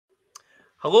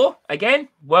Hello again.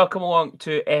 Welcome along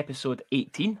to episode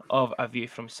 18 of A View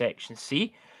from Section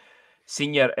C.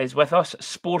 Senior is with us,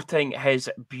 sporting his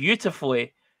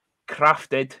beautifully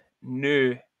crafted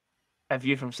new A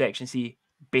View from Section C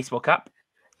baseball cap.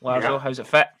 Larzo, how's it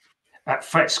fit? It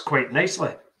fits quite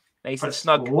nicely. Nice and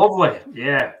snug. Lovely,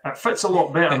 yeah. It fits a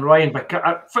lot better than Ryan.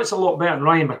 It fits a lot better than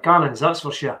Ryan Buchanan's, that's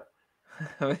for sure.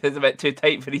 It's a bit too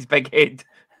tight for his big head.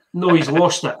 No, he's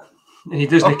lost it, and he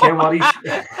doesn't care what he's.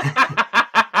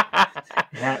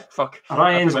 Yeah, fuck.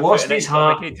 Ryan's lost his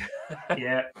heart.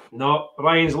 Yeah, no,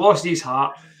 Ryan's lost his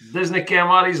heart. Doesn't care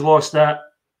where he's lost it.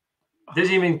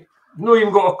 Doesn't even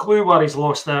got a clue where he's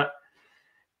lost it.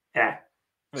 Yeah.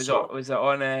 Was it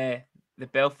on the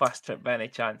Belfast trip by any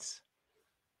chance?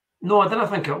 No, I didn't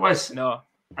think it was. No,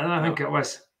 I didn't think it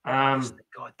was. God,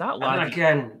 that lad. And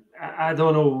again, I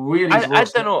don't know where he's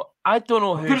lost. I don't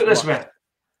know who. Put it this way: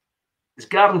 it's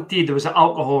guaranteed there was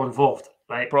alcohol involved,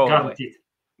 right?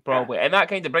 Probably. And that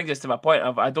kind of brings us to my point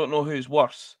of I don't know who's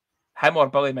worse, him or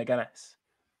Billy McGuinness.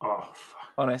 Oh,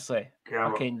 honestly,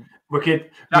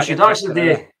 we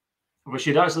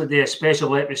should actually do a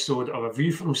special episode of A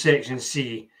View from Section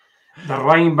C, the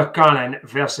Ryan Buchanan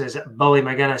versus Billy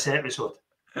McGuinness episode.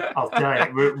 I'll tell you,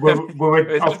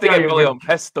 I'll tell you, Billy on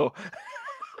pistol.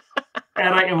 I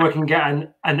reckon we can get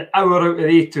an hour out of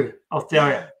the two. I'll tell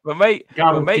you. We might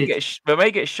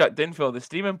get shut down for all the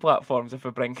streaming platforms if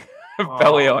we bring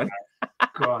Billy on.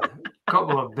 God, a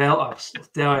couple of belters, I'll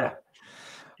tell you.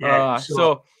 Yeah.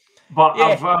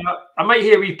 I might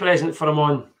hear a wee present for him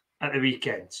on at the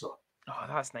weekend. So. Oh,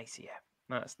 that's nice of you.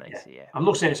 That's nice of you. I'm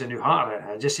not saying it's a new hat.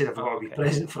 I just said I've got a wee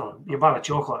present for him. You bar of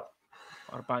chocolate.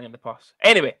 Or banging the pass.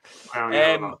 Anyway,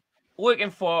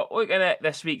 looking at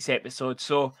this week's episode.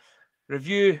 So,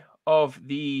 review of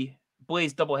the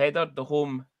Blaze doubleheader, the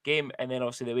home game, and then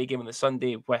obviously the away game on the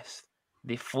Sunday with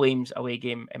the Flames away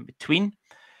game in between.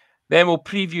 Then we'll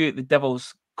preview the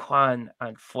Devils, Clan,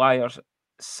 and Flyers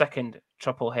second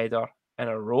triple header in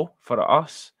a row for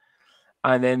us,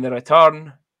 and then the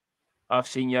return of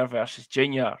Senior versus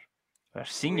Junior, where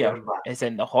Senior is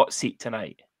in the hot seat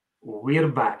tonight. We're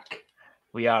back.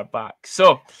 We are back.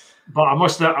 So, but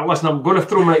listen, I'm going to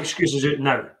throw my excuses out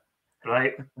now,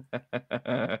 right?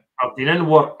 I've been in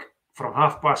work from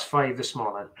 5:30 this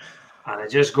morning, and I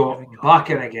just got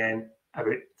back in again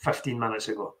about 15 minutes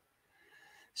ago.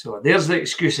 So there's the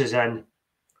excuses in.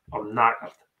 I'm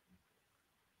knackered.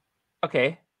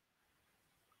 Okay.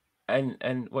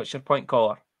 And what's your point,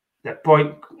 caller? The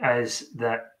point is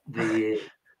that the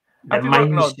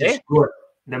mind's just good.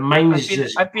 The mind's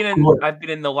just I've been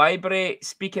in the library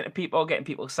speaking to people, getting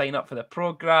people to sign up for the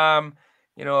program,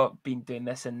 been doing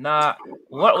this and that,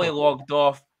 literally logged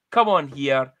off, come on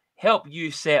here, help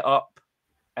you set up,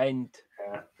 and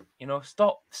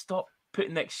stop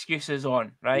putting the excuses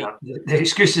on, right? Yeah, the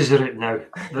excuses are out now.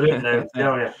 They're out now,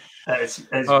 tell you. It's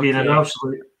been an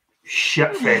absolute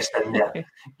shit fest in there.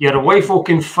 Your wife will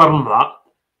confirm that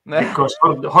because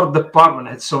her department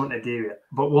had something to do with it.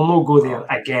 But we'll not go there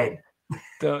again.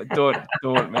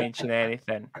 Don't mention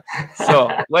anything.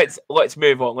 So let's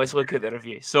move on. Let's look at the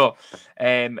review. So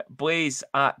Blaze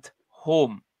at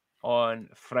home on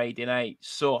Friday night.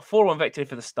 So 4-1 victory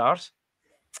for the Stars.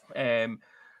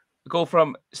 Goal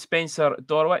from Spencer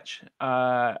Dorwich,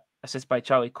 assisted by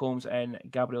Charlie Combs and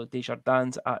Gabriel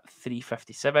Desjardins at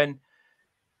 3:57.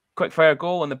 Quick fire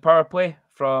goal on the power play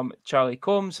from Charlie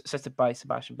Combs, assisted by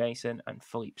Sebastian Benson and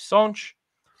Philippe Sanche.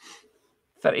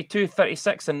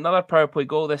 32-36, another power play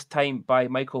goal, this time by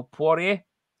Michael Poirier,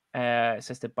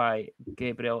 assisted by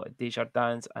Gabriel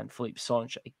Desjardins and Philippe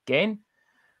Sanche again.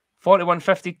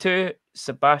 41-52,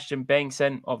 Sebastian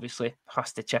Benson obviously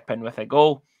has to chip in with a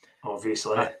goal.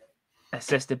 Obviously.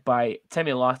 Assisted by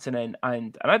Timmy Lattinen,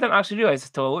 and I didn't actually realise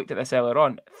until I looked at this earlier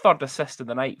on, third assist of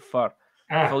the night for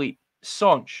Philippe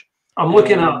Sanche. I'm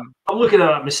looking at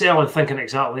it myself and thinking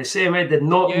exactly the same. I did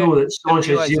not know that Sanche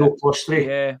is 0+3.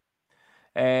 Yeah.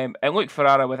 And Luke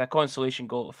Ferrara with a consolation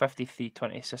goal of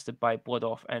 53-20, assisted by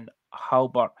Bloodhoff and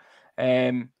Halbert.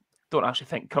 Don't actually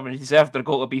think Coventry deserved their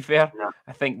goal, to be fair. No.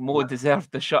 I think Mo deserved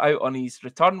the shutout on his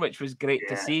return, which was great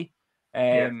to see.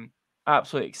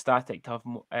 Absolutely ecstatic to have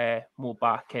Mo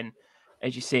back. And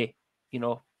as you say,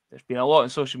 there's been a lot on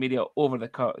social media over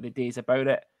the days about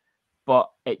it.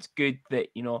 But it's good that,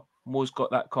 Mo's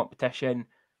got that competition.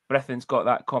 Brithon's got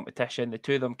that competition. The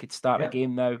two of them could start a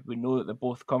game now. We know that they're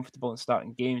both comfortable in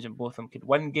starting games and both of them could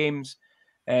win games.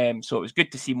 So it was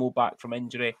good to see Mo back from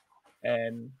injury.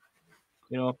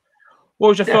 What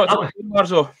was your thoughts on the game,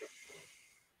 Marzo?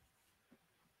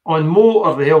 On Mo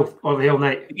or the Hill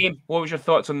night? The game. What was your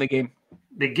thoughts on the game?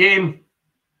 The game,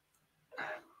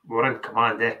 we're in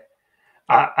command,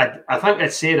 I think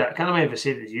I'd said it. I can't remember if I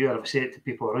said it to you or if I said it to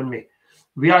people around me.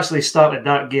 We actually started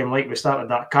that game like we started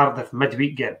that Cardiff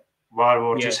midweek game, where we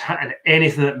were just hitting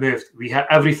anything that moved. We hit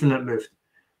everything that moved.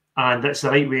 And that's the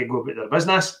right way to go about their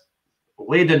business.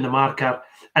 Laid in the marker,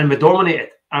 and we dominated.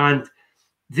 And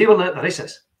they were not at the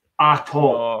races at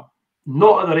all.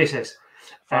 Not at the races.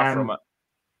 Far from it.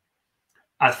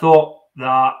 I thought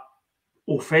that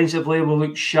offensively we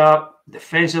looked sharp.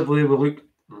 Defensively we looked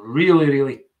really,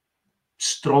 really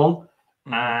strong.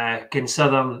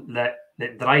 Considering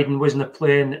that Dryden wasn't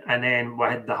playing, and then we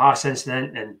had the Haas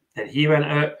incident, and he went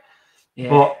out. Yeah.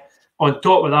 But on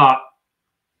top of that,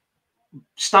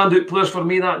 standout players for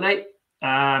me that night,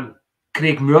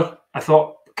 Craig Moore. I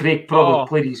thought Craig probably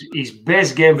played his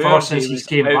best game for us since he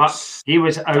came back. He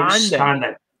was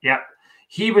outstanding. Yeah,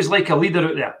 he was like a leader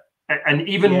out there, and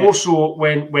even more so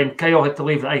when Kyle had to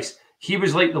leave the ice. He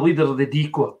was like the leader of the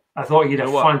decor. I thought he had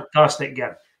a fantastic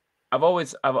game. I've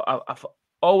always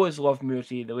loved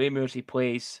Moorsey, the way Moorsey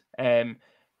plays.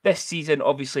 This season,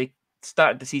 obviously,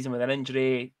 started the season with an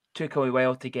injury, took him a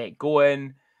while to get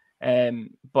going,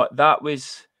 but that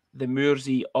was the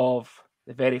Moorsey of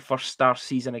the very first Star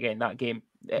season. Again, that game,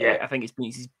 I think it's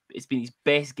been his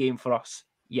best game for us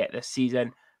yet this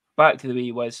season. Back to the way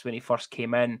he was when he first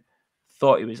came in,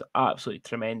 thought he was absolutely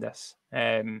tremendous.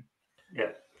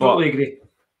 Totally agree.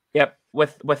 Yep,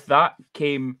 with that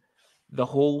came the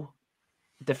whole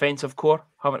defensive core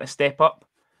having to step up.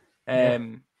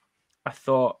 I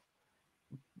thought,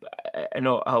 I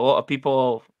know a lot of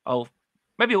people I'll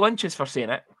maybe lynch us for saying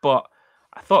it, but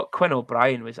I thought Quinn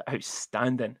O'Brien was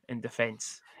outstanding in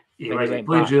defence. He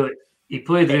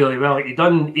played really well. He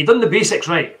done the basics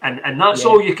right, and that's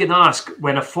all you can ask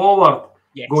when a forward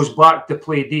goes back to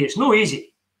play D. It's no easy.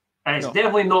 It's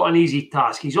definitely not an easy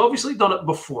task. He's obviously done it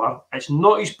before. It's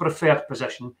not his preferred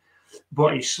position,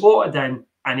 but he slotted in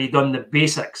and he done the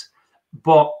basics.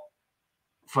 But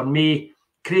for me,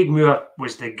 Craig Moore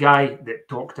was the guy that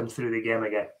talked him through the game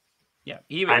again. Yeah,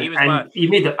 he was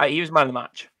man of the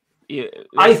match.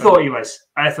 I thought he was.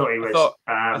 I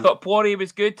thought Poirier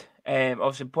was good.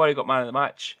 Obviously, Poirier got man of the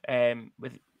match.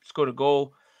 Scored a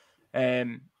goal.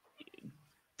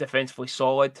 Defensively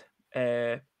solid.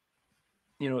 You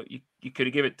could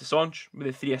have given it to Songe with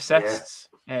the 3 assists.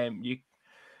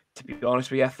 To be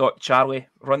honest with you, I thought Charlie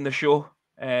run the show.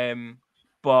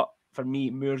 But for me,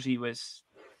 Moorsey was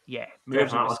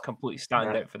completely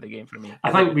standout for the game for me.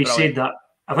 I think we said that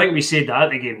at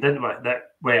the game, didn't we? That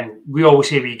when we always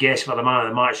say we guess for the man of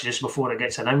the match just before it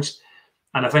gets announced.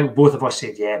 And I think both of us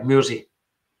said, Moorsey.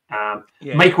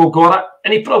 Michael got it,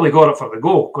 and he probably got it for the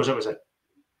goal because it was a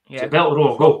belt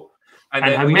row goal. And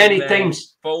how many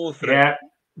times follow through.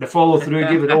 The follow through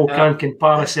gave it the old Cancan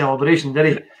Paris celebration, did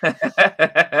he?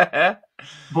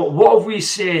 But what have we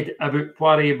said about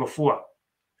Poirier before?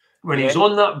 When he's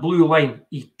on that blue line,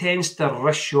 he tends to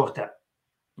wrist shot it.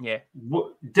 Yeah.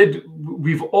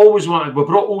 We've always wanted, we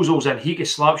brought Ozils in, he could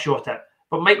slap shot it.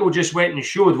 But Michael just went and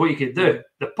showed what he could do.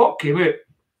 The puck came out,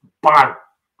 bang,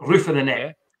 roof of the net.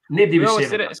 Yeah. Nobody was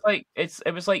saying it.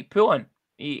 It was like Poulin.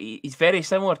 He's very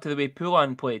similar to the way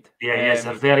Poulin played. Yeah,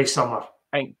 they're very similar.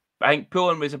 I think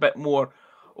Poulin was a bit more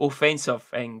offensive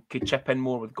and could chip in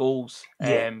more with goals.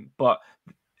 But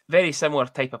very similar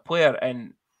type of player,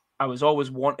 and I was always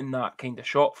wanting that kind of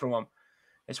shot from him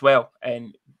as well.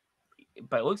 And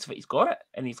by the looks of it, he's got it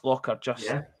in his locker. Just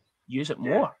use it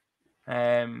more.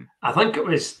 I think it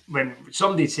was when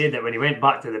somebody said that when he went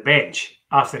back to the bench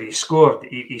after he scored,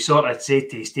 he sort of said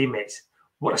to his teammates,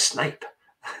 "What a snipe!"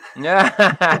 And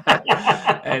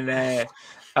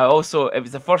also, it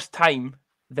was the first time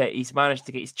that he's managed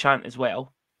to get his chant as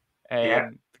well.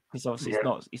 Because obviously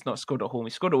he's not scored at home. He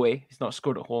scored away. He's not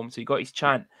scored at home, so he got his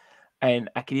chant. And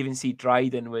I could even see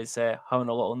Dryden was having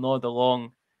a little nod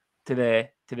along to the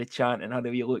chant and had a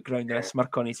wee look round and a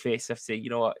smirk on his face of saying, you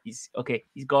know what, he's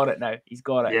got it now. He's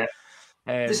got it.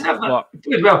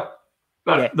 Played well.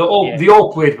 But they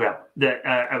all played well.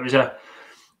 It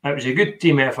was a good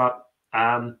team effort.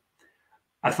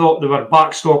 I thought they were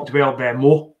backstopped well by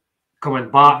Mo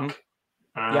coming back.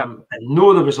 I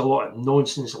know there was a lot of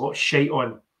nonsense, a lot of shite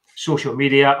on social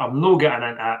media. I'm not getting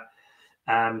into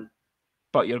it.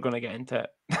 But you're going to get into it.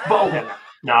 But I'll get it.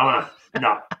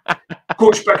 No.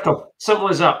 Coach picked him. Simple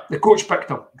as that. The coach picked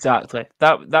him. Exactly.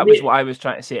 That was what I was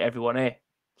trying to say to everyone.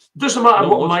 Doesn't matter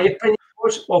what my opinion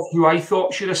was of who I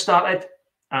thought should have started.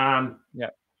 And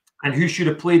who should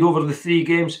have played over the 3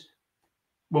 games.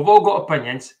 We've all got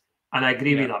opinions, and I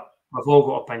agree with that. We've all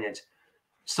got opinions.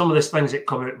 Some of the things that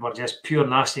come out were just pure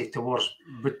nasty towards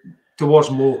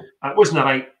Mo. It wasn't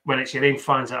right when it's your own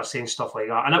fans that are saying stuff like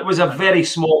that. And it was a very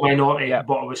small minority,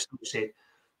 but I was still saying.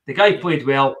 The guy played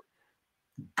well,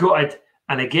 gutted.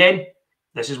 And again,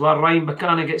 this is where Ryan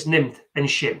Buchanan gets named and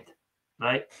shamed,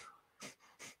 right?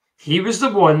 He was the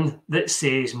one that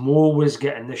says Mo was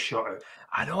getting the shot out.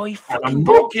 I know, he And fucking I'm did.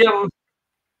 not caring,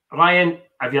 Ryan,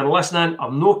 if you're listening,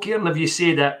 I'm not caring if you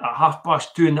said it at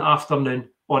 2:30 in the afternoon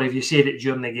or if you said it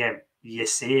during the game. You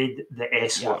said the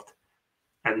S word.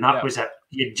 And that was it.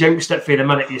 You jinxed it for the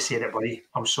minute you said it, buddy.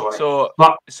 I'm sorry.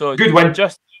 But good win.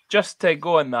 Just to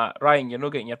go on that, Ryan, you're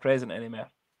not getting your present anymore.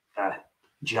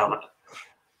 Jam it.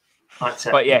 That's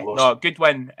it. But yeah, no, good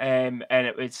win. And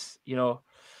it was, you know,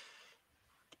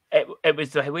 it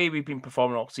was the way we've been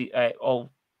performing all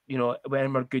you know,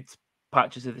 when we're good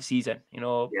patches of the season. You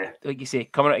know, like you say,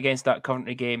 coming out against that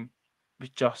Coventry game was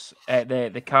just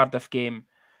the Cardiff game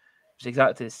was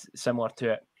exactly similar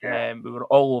to it. We were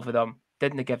all over them.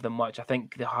 Didn't give them much. I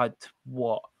think they had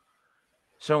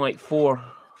something like four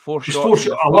shots.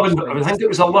 11. I think it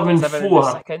was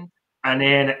 11-4. And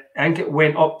then I think it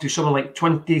went up to something like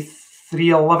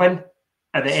 23-11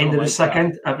 at the end of the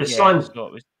second. It was so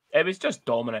it was just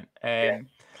dominant. And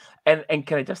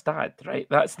can I just add, right?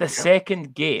 That's the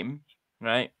second game,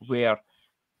 right, where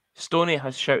Stoney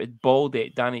has shouted baldy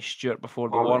at Danny Stewart before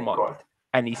the warm-up.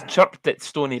 And he's chirped at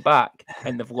Stoney back,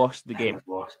 and they've lost the game.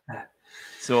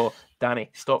 So, Danny,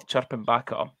 stop chirping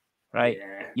back at him, right?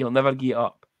 Yeah. You'll never get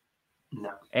up.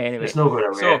 No. Anyway. It's not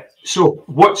going to So,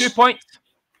 what's... 2 points.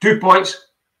 2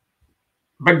 points.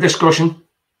 Big discussion.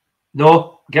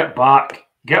 No, get back.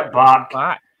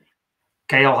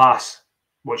 Kyle Haas,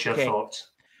 what's your thoughts?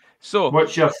 So,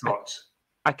 what's your thoughts?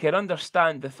 I can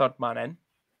understand the third man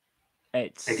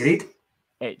in. Agreed.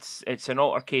 It's an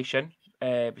altercation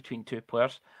between two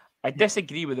players. I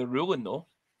disagree with the ruling, though,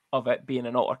 of it being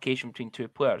an altercation between two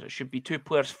players. It should be two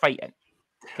players fighting.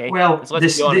 Okay. Well,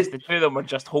 let's be honest, the two of them were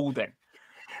just holding.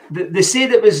 They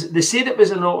said it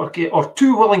was an altercation, or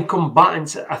two willing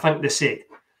combatants, I think they said.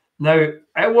 Now,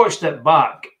 I watched it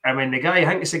back. I mean, I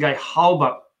think it's the guy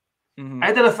Halbert. Mm-hmm.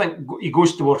 I didn't think he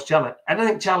goes towards Charlie. I don't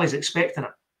think Charlie's expecting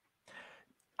it.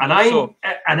 And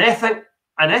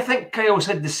I think Kyle's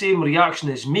had the same reaction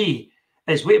as me.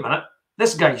 Is wait a minute,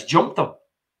 this guy's jumped him.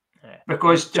 Yeah.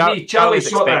 Because to me, Charlie's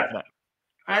expecting it.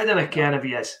 I don't care if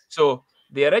he is. So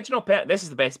the original penalty. This is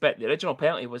the best bit. The original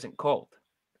penalty wasn't called.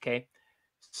 Okay.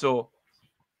 So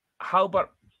Halbert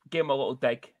gave him a little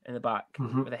dig in the back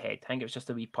with a head. I think it was just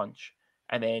a wee punch.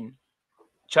 And then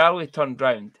Charlie turned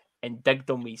round and digged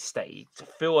on me stick.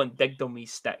 Full on digged on me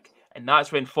stick. And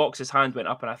that's when Fox's hand went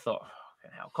up and I thought,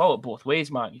 I'll call it both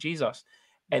ways, man. Jesus.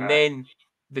 And then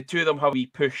the two of them have a wee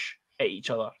push at each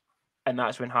other. And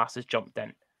that's when Haas has jumped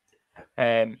in.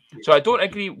 So I don't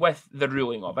agree with the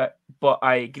ruling of it, but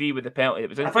I agree with the penalty. I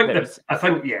think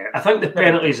the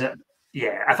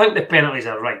penalties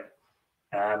are right.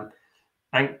 I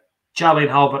think Charlie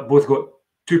and Halbert both got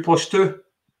 2+2.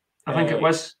 I think it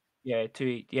was.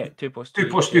 2+2.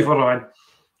 2+2 for Ryan,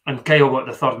 and Kyle got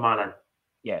the third man in.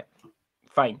 Yeah,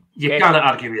 fine. You can't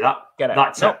argue with that.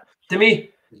 That's it. To me,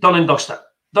 done and dusted.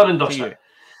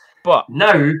 But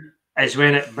now is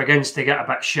when it begins to get a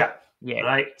bit shit. Yeah.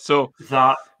 Right. So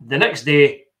that the next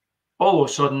day, all of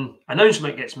a sudden,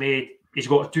 announcement gets made. He's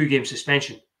got a 2-game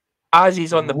suspension. As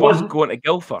he's on the bus going to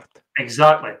Guildford.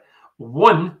 Exactly.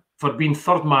 One for being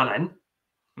third man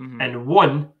in, and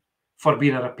one for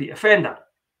being a repeat offender.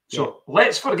 So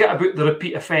let's forget about the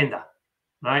repeat offender,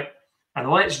 right? And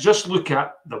let's just look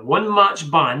at the 1-match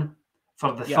ban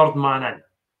for the third man in.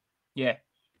 Yeah.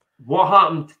 What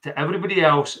happened to everybody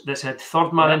else that's had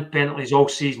third man in penalties all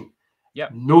season? Yeah.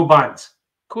 No bans.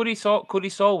 Cody Saul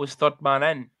was third man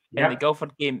in the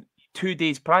Guildford game 2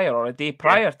 days prior or a day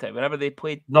prior to whenever they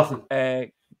played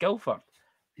Guildford.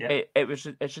 Yeah.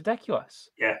 It's ridiculous.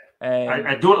 Yeah.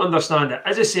 I don't understand it.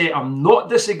 As I say, I'm not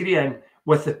disagreeing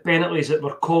with the penalties that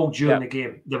were called during the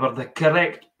game. They were the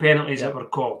correct penalties that were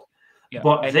called. Yeah.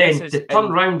 But and then to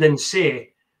turn around and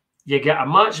say you get a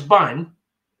match ban,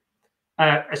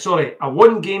 a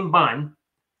 1-game ban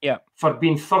for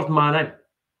being third man in.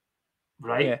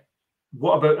 Right? Yeah.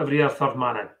 What about every other third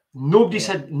man in? Nobody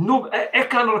said I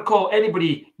can't recall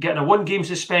anybody getting a 1-game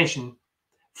suspension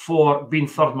for being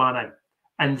third man in.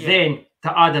 And then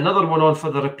to add another one on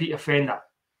for the repeat offender.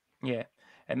 Yeah.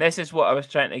 And this is what I was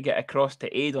trying to get across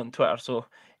to Aid on Twitter. So,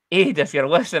 Aid, if you're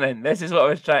listening, this is what I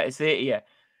was trying to say to you.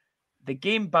 The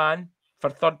game ban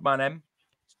for third man in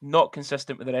is not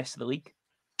consistent with the rest of the league.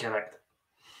 Correct.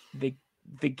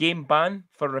 The game ban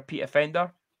for repeat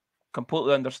offender,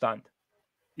 completely understand.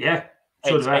 Yeah.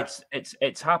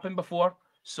 It's happened before.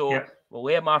 So we'll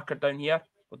lay a marker down here.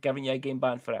 We're giving you a game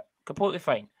ban for it. Completely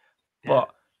fine. Yeah. But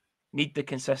need the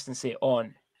consistency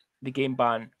on the game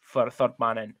ban for a third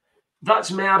man in.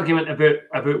 that's my argument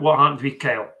about what happened with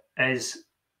Kyle is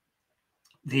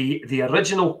the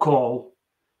original call.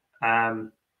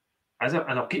 And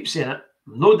I'll keep saying it,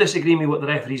 no disagreeing with what the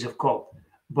referees have called,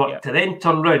 but to then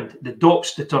turn round, the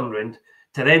Dops to turn round,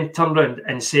 to then turn round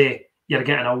and say you're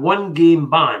getting a 1-game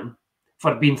ban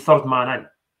for being third man in.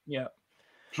 Yeah.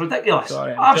 It's ridiculous.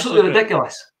 Sorry, absolutely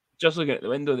ridiculous. Just looking at the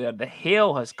window there, the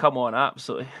hail has come on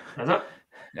absolutely. Is it?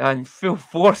 And full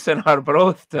force in our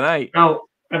broth tonight. Well,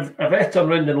 if I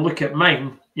turn around and look at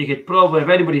mine, you could probably, if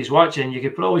anybody's watching, you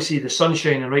could probably see the sun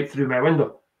shining right through my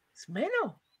window. It's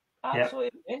mental.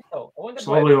 Absolutely mental. I wonder it's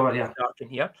lovely over here. In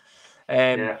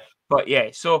here. But yeah,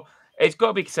 so it's got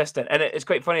to be consistent. And it's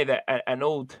quite funny that an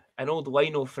old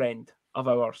Lino friend of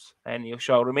ours, and he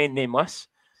shall remain nameless,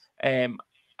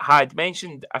 had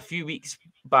mentioned a few weeks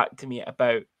back to me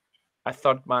about a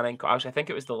third man in. Actually, I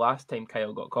think it was the last time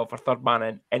Kyle got called for third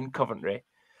man in Coventry.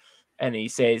 And he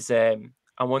says,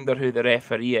 I wonder who the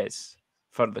referee is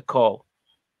for the call,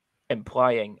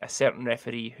 implying a certain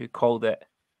referee who called it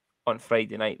on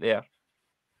Friday night there.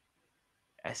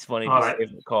 It's one of his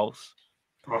favourite calls.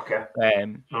 Okay.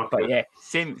 But yeah,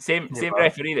 same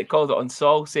referee that called it on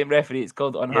Saul, same referee that's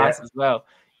called it on Haas as well.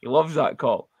 He loves that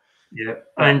call. Yeah.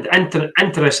 And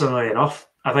interestingly enough,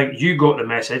 I think you got the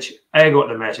message. I got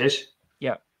the message.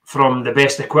 Yeah. From the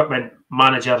best equipment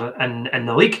manager in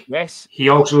the league. Yes. He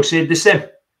also said the same.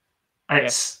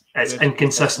 It's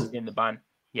inconsistent. In the ban.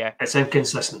 Yeah. It's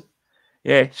inconsistent.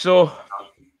 Yeah. So,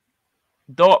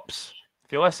 Dops,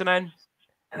 if you're listening,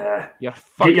 get your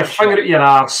finger out your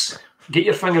arse. Get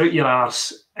your finger out your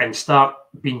arse and start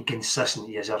being consistent.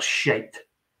 You're shite.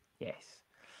 Yes.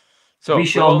 So we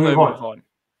shall move on.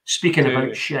 Speaking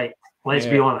about shite, let's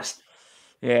be honest.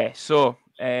 Yeah. So,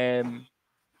 Britton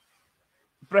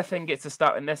gets a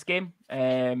start in this game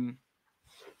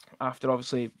after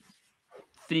obviously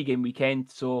 3-game weekend,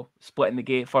 so splitting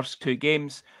the first 2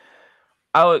 games.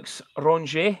 Alex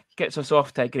Rongier gets us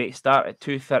off to a great start at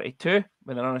 2:32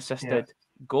 with an unassisted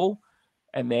goal,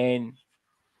 and then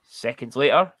seconds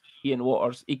later, Ian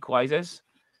Waters equalises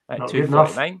at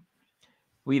 2:49.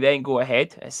 We then go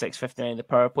ahead at 6:59 the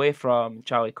power play from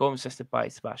Charlie Combs, assisted by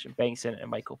Sebastian Bengtson and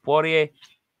Michael Poirier.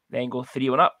 Then go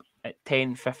 3-1 up at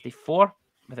 10:54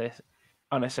 with an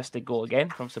unassisted goal again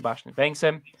from Sebastian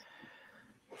Bengtson.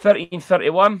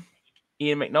 13:31,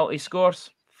 Ian McNulty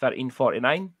scores.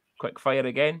 13:49, quick fire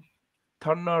again.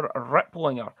 Turner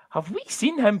Riplinger. Have we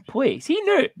seen him play? Is he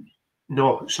new?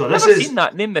 No. So I've never seen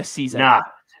that name this season. Nah.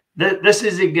 This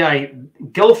is a guy.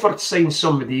 Guildford signed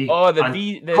somebody. Oh,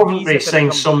 the Coventry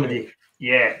signed somebody. Through.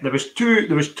 Yeah, there was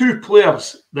two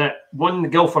players that one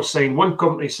Guildford signed, one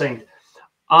Coventry signed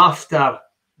after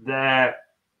the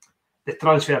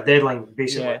transfer deadline,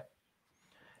 basically.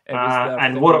 Yeah.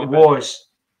 And what it was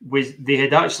they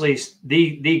had actually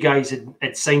the guys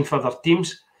had signed for their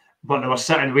teams, but they were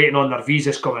sitting waiting on their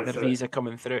visas coming through. Visa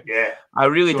coming through. Yeah. I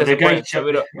really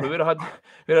disappointed. We would have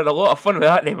had a lot of fun with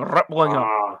that name,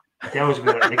 Riplinger. Tells me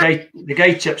that. The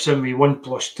guy chips in with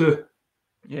 1+2.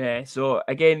 Yeah, so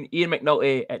again, Ian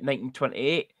McNulty at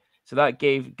 19:28. So that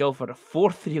gave Guildford a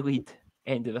 4-3 lead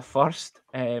end of the first.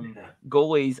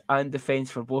 Goalies and defence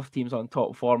for both teams on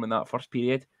top form in that first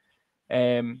period.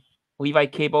 Levi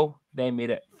Cable then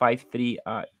made it 5-3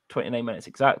 at 29 minutes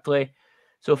exactly.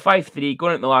 So 5-3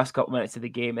 going into the last couple of minutes of the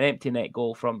game, an empty net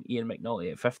goal from Ian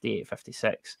McNulty at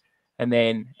 58-56. And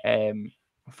then,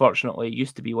 unfortunately,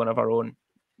 used to be one of our own,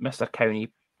 Mr.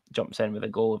 Cowney jumps in with a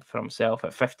goal for himself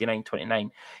at 59-29,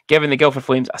 giving the Guildford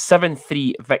Flames a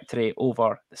 7-3 victory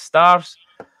over the Stars.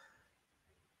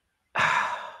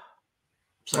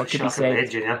 What can be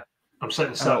said? I'm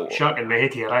sitting shaking my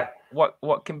head here.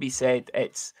 What can be said?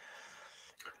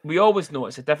 We always know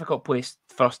it's a difficult place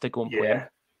for us to go and play.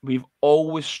 We've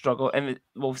always struggled, and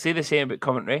we'll say the same about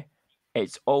Coventry.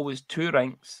 It's always 2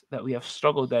 ranks that we have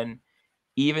struggled in,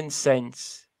 even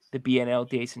since the BNL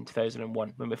days in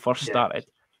 2001 when we first started.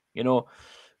 You know,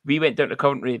 we went down to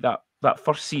Coventry that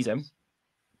first season.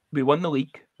 We won the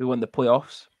league, we won the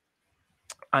playoffs,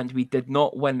 and we did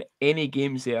not win any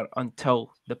games there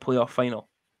until the playoff final.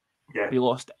 Yeah. We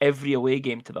lost every away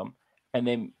game to them, and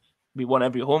then we won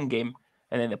every home game,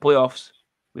 and then the playoffs,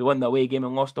 we won the away game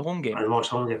and lost the home game. And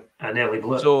lost home game, and nearly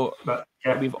blew it. So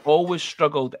we've always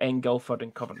struggled in Guildford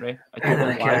and Coventry. I don't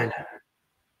know why.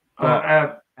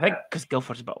 I think because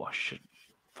Guildford's a bit of a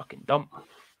fucking dump.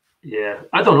 Yeah,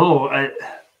 I don't know.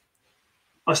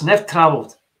 Listen, I've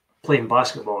travelled playing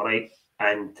basketball, right?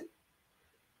 And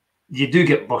you do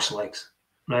get bus legs,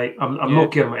 right? I'm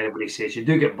not caring what anybody says. You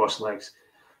do get bus legs.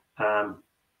 And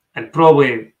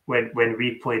probably when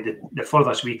we played, the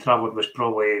furthest we travelled was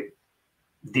probably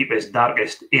deepest,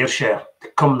 darkest Ayrshire to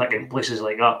Cumnock and places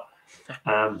like that.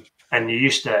 And you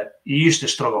used to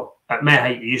struggle. At my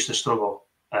height, you used to struggle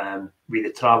with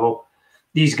the travel.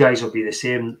 These guys will be the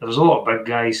same. There's a lot of big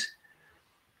guys.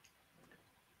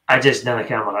 I just didn't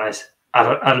care what it is.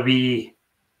 Are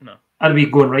we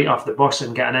going right off the bus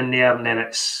and getting in there, and then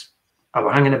are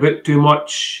we hanging about too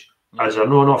much? Is there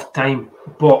not enough time?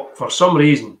 But for some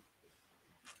reason,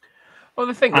 well,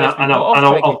 the thing is,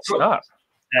 I'll start.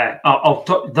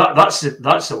 That's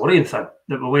the worrying thing,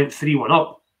 that we went 3-1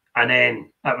 up, and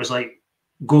then it was like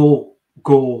goal,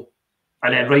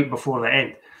 and then right before the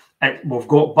end, we've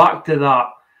got back to that.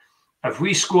 If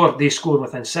we score, they score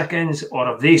within seconds,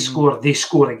 or if they score, they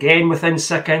score again within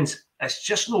seconds. It's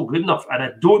just not good enough, and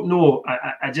I don't know.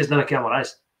 I just don't care what it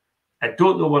is. I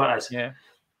don't know what it is. Yeah,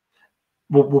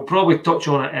 we'll probably touch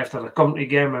on it after the Coventry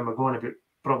game when we're going about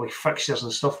probably fixtures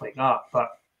and stuff like that. But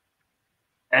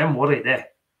I'm worried.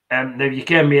 Now you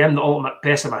can me, I'm the ultimate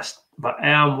pessimist, but I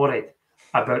am worried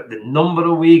about the number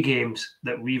of away games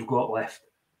that we've got left.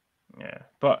 Yeah,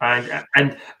 but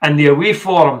and the away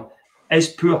form is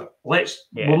poor. We'll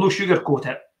no sugarcoat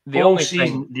it. All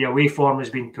season, the away form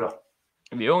has been poor.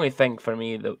 The only thing for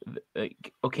me, the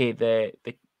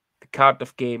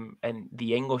Cardiff game and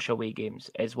the English away games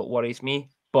is what worries me.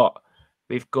 But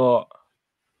we've got,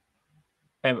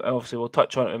 and obviously we'll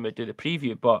touch on it when we do the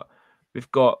preview, but we've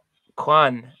got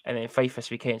Clan and then Fife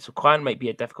this weekend. So Clan might be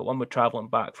a difficult one. We're travelling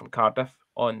back from Cardiff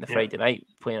on the Friday night,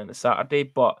 playing on the Saturday,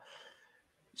 but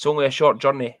it's only a short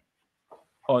journey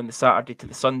on the Saturday to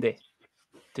the Sunday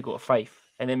to go to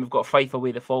Fife. And then we've got Fife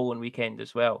away the following weekend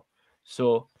as well.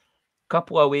 So a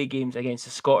couple of away games against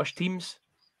the Scottish teams,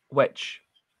 which,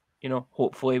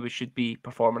 hopefully we should be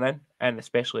performing in, and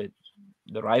especially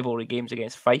the rivalry games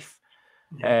against Fife.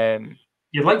 Yeah.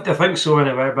 You'd like to think so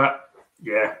anyway, but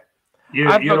yeah. You're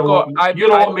a lot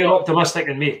more optimistic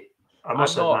than me. I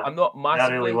must admit. I'm not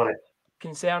massively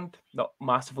concerned, not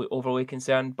massively overly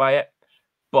concerned by it,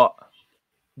 but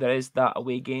there is that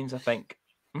away games. I think,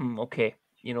 okay,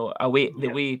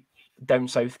 the way down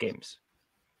south games,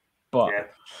 but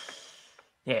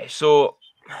so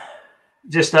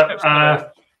just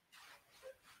that.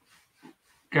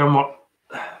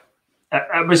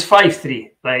 It was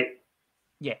 5-3, right?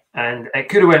 Yeah, and it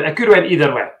could have went. It could have went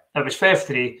either way. It was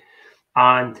 5-3,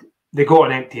 and they got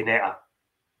an empty netter.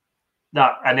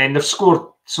 And then they've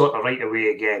scored sort of right away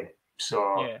again.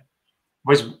 So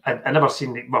I never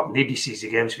seen it. Well, nobody sees the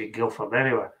games with Guildford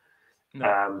anyway.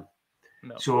 No.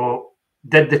 So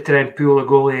did the Trent pull the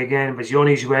goalie again? Was he on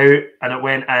his way out and it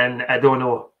went in? I don't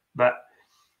know, but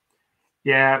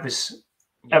it was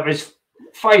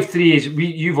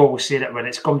 5-3. You've always said it when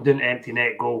it's come down to empty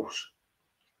net goals.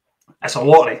 It's a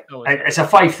lottery. It's a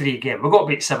 5-3 game. We've got to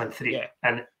beat 7-3,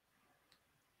 and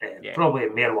probably a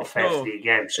mere 5-3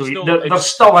 game. So they're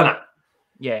still in it.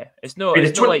 Yeah, it's not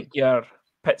like your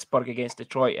Pittsburgh against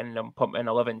Detroit and them pumping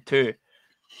 11-2.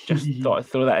 Just thought I'd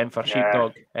throw that in for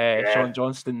Sheepdog. Sean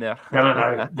Johnston there. No.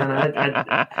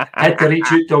 I had to reach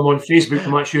out to him on Facebook to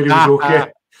make sure he was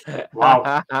okay.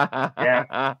 Wow.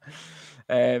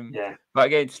 But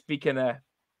again, speaking of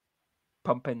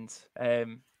pumpings,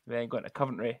 we ain't going to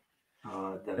Coventry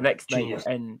the next night,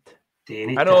 and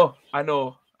I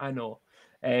know.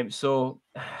 So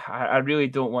I really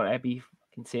don't want to be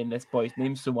saying this boy's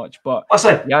name so much, but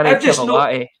listen, I've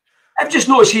just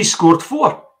noticed he scored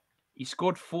 4. He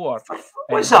scored 4.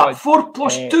 What's that? 4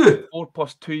 plus 2. 4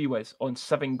 plus 2 he was on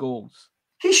 7 goals.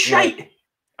 He's shite.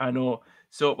 I know.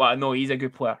 So, but I know he's a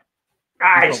good player.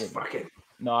 He's fucking.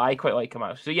 No, I quite like him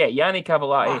actually. So Yanni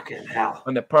Cavallati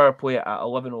on the power play at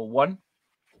 11:01.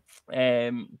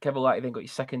 Cavallati then got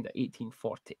his second at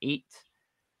 18:48.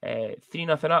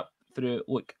 3-0 up through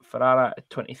Luke Ferrara at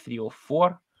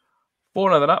 23:04.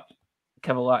 4-0 up.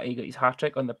 Cavallati got his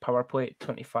hat-trick on the power play at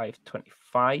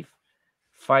 25:25.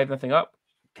 5-0 up.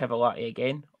 Cavallati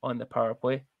again on the power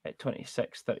play at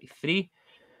 26:33.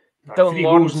 Dylan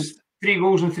Lawrence. 3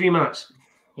 goals in 3 minutes.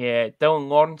 Yeah, Dylan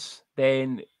Lawrence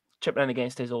then chipping in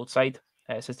against his old side,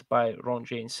 assisted by Ron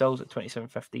J and Sills at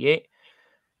 27:58.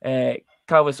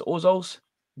 Calvis Ozals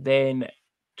then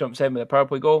jumps in with a power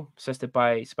play goal, assisted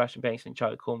by Sebastian Banks and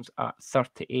Charlie Combs at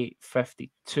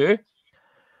 38:52.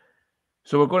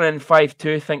 So we're going in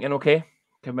 5-2, thinking, okay,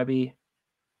 can maybe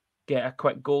get a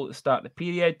quick goal at the start of the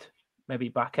period, maybe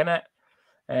back in it.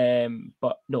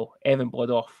 But no, Evan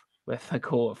Bloodhoff with a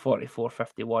goal at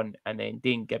 44:51, and then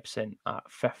Dane Gibson at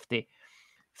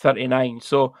 50:39.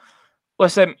 So,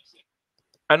 listen,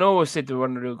 I know we said we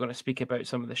weren't really going to speak about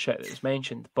some of the shit that was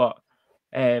mentioned, but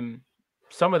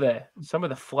some of the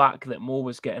flack that Mo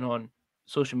was getting on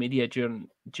social media during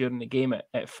the game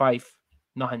at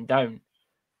 5-0 down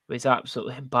was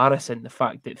absolutely embarrassing. The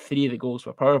fact that 3 of the goals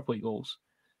were power play goals.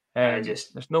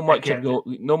 There's no much our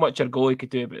goalie could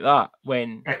do about that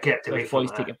when there's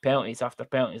boys taking penalties after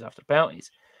penalties after penalties.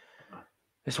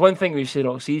 It's one thing we've said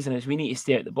all season is we need to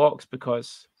stay out the box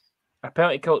because our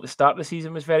penalty kill at the start of the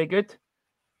season was very good.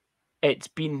 It's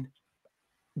been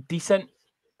decent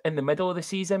in the middle of the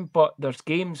season, but there's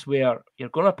games where you're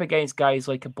going up against guys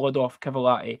like a Blood-off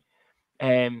Cavallati,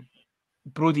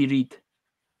 Brodie Reid,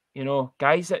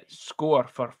 guys that score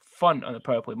for fun on the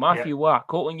power play. Matthew Waugh,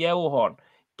 Colton Yellowhorn,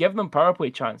 give them power play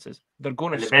chances. They're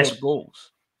going to score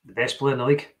goals. The best player in the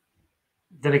league.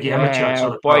 Didn't give him a chance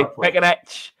on the boy, power play. Pick an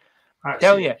itch.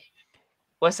 Telling you.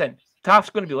 Listen,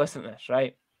 Taff's going to be listening to this,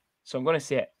 right? So I'm going to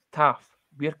say it. Taff,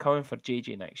 we're coming for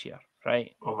JJ next year,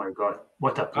 right? Oh my God.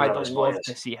 What a player I'd love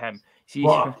to see him.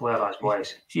 What a player as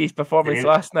boys. See his performance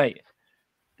last night.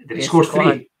 Did he score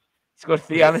 3? He scored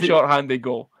 3 and a short-handed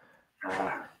goal.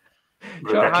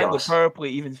 Short-handed, power play,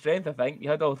 even strength, I think. He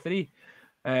had all 3.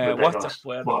 What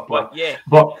a player.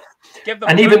 But give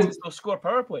them chances, they'll score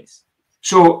power plays.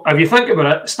 So, if you think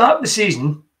about it, start of the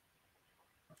season,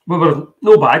 we were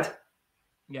no bad.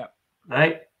 Yeah.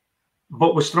 Right?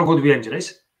 But we struggled with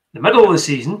injuries. The middle of the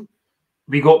season,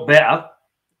 we got better.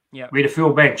 Yeah. We had a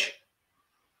full bench.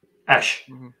 Ish.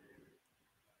 Mm-hmm.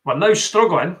 We're now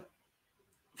struggling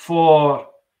for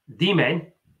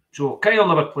D-men. So Kyle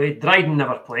never played, Dryden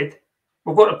never played.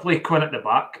 We've got to play Quinn at the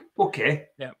back. Okay.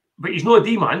 Yeah. But he's not a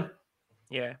D-man.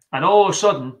 Yeah. And all of a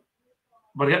sudden,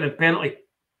 we're getting penalty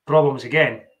problems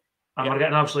again. And we're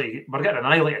getting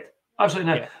annihilated.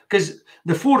 Absolutely not. Because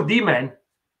the 4 D-men,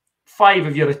 5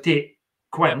 if you rotate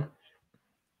Quinn,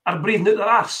 are breathing out their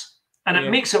arse. And it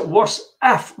makes it worse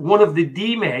if one of the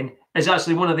D-men is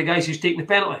actually one of the guys who's taking the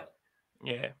penalty.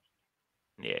 Yeah.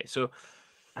 Yeah. So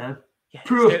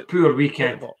poor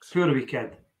weekend. Poor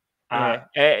weekend.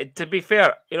 To be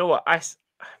fair, you know what?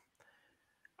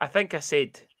 I think I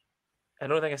said, I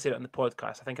don't think I said it on the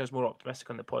podcast. I think I was more optimistic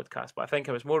on the podcast, but I think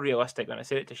I was more realistic when I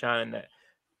said it to Shannon that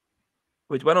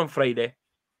we'd win on Friday.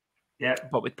 Yeah.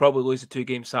 But we'd probably lose the 2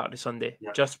 games Saturday, Sunday,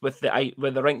 just with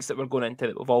the rinks that we're going into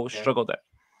that we've always struggled at.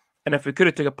 And if we could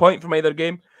have took a point from either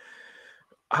game,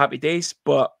 happy days.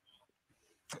 But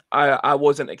I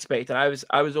wasn't expecting. I was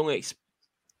only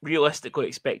realistically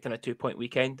expecting a 2-point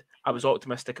weekend. I was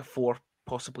optimistic of 4,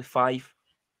 possibly 5.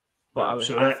 But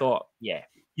I thought,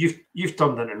 You've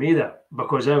turned into me there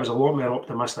because I was a lot more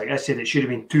optimistic. I said it should have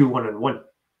been 2-1 and 1.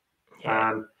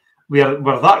 Yeah.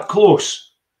 We're that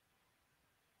close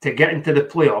to getting to the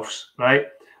playoffs, right?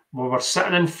 We were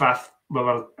sitting in 5th.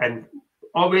 And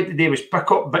all we had to do was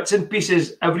pick up bits and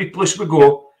pieces every place we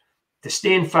go to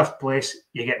stay in 5th place.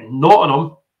 You get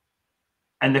Nottingham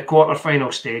in the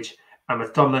quarter-final stage, and we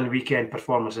turn in weekend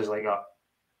performances like that.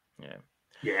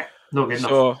 Yeah, not good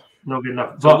enough. Not good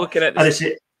enough. But looking at this,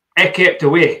 I kept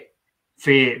away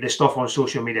for the stuff on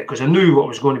social media because I knew what it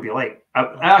was going to be like.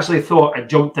 I actually thought I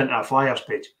jumped into a Flyers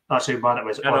page. That's how bad it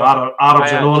was. Or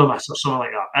Arabs Anonymous or something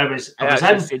like that. I was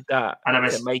in, said that and I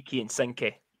was to Mikey and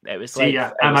Sinky. It was looking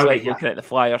at the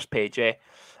Flyers page. I'm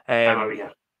out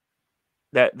here.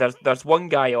 There's one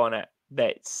guy on it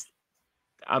that's,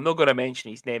 I'm not going to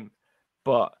mention his name,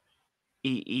 but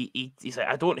he's like,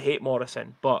 I don't hate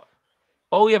Morrison, but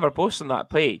all he ever posts on that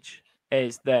page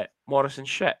is that Morrison's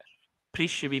shit.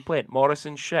 Priest should be playing.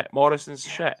 Morrison's shit. Morrison's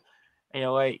shit. And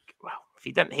you're like, well, if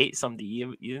you didn't hate somebody,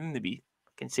 you didn't be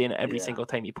saying it every single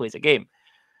time he plays a game.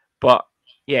 But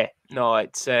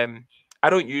it's I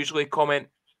don't usually comment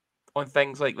on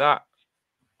things like that,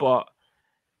 but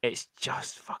it's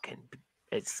just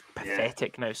it's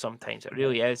pathetic now. Sometimes it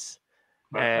really is.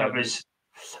 It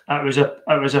was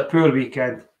a poor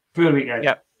weekend. Poor weekend.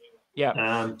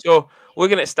 Yeah. So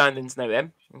looking at standings now,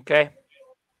 then. Okay,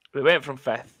 we went from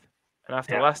 5th, and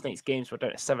after last night's games, we're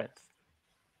down to 7th.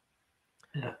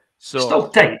 Yeah. So still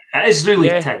tight. It is really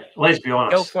tight. Let's be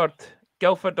honest.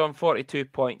 Guildford on 42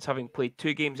 points, having played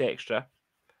 2 games extra.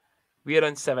 We're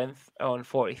on 7th on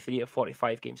 43 of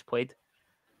 45 games played.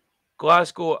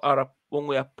 Glasgow are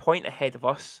only a point ahead of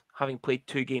us, having played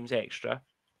 2 games extra.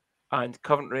 And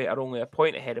Coventry are only a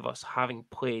point ahead of us, having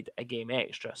played a game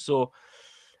extra. So,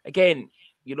 again,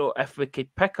 if we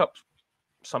could pick up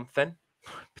something,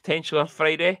 potentially on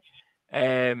Friday,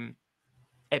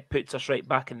 it puts us right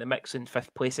back in the mix in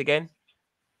 5th place again.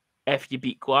 If you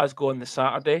beat Glasgow on the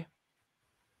Saturday,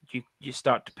 you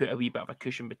start to put a wee bit of a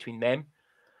cushion between them.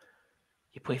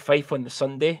 You play Fife on the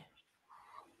Sunday.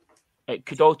 It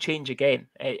could all change again.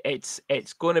 It's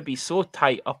going to be so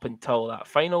tight up until that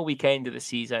final weekend of the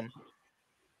season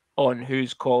on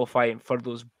who's qualifying for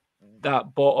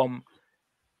that bottom,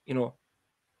 5th,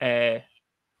 6th,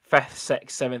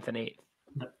 7th, and 8th.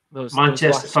 Those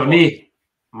Manchester, last for spots. me,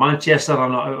 Manchester are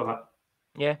not out of it.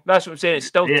 Yeah, that's what I'm saying. It's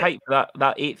still tight for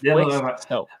that 8th place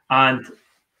still. And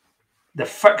the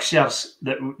fixtures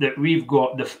that we've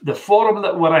got, the form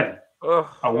that we're in,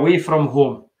 away from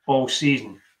home all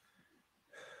season.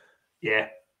 Yeah,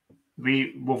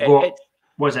 we've got,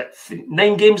 was it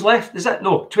 9 games left? Is it?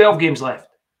 No, 12 games left.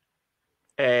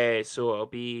 So it'll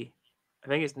be, I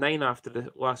think it's 9 after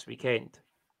the last weekend.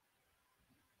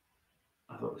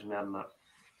 I thought it was more than that.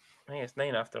 I think it's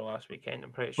 9 after the last weekend.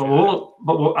 I'm pretty sure.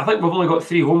 But I think we've only got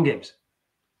 3 home games.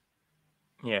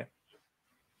 Yeah.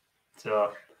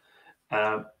 So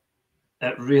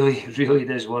it really, really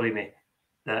does worry me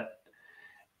that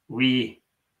we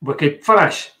could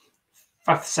finish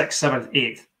 5th, 6th, 7th,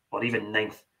 8th, or even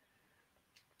 9th.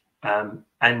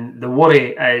 And the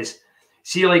worry is,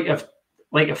 see, like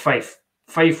a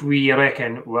Fife, we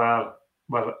reckon we're out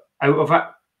of it.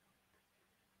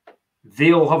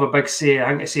 They'll have a big say. I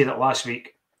think I said that last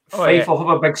week. Fife will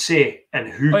have a big say in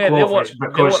who qualifies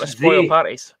because they want to spoil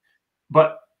parties.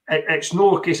 But it's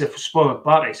no case of spoiling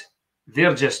parties.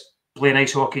 They're just playing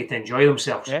ice hockey to enjoy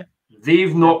themselves. Yeah.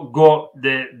 They've not got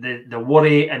the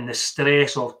worry and the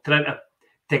stress of trying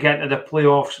to get into the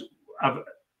playoffs.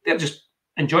 They're just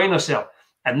enjoying themselves.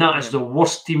 And that is the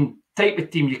worst type of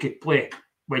team you could play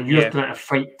when you're trying to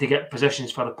fight to get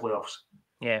positions for the playoffs.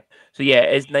 Yeah. So,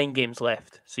 it is 9 games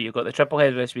left. So, you've got the triple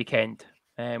header this weekend,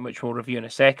 which we'll review in a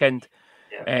second.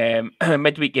 Yeah.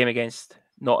 Midweek game against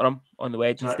Nottingham on the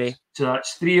Wednesday. So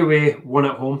that's 3 away, 1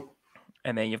 at home.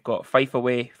 And then you've got Fife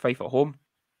away, Fife at home.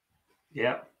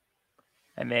 Yeah.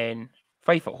 And then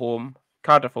Fife at home,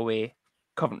 Cardiff away,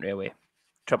 Coventry away.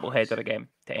 Triple header again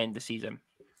to end the season.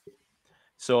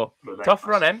 So, tough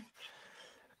run in.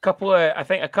 I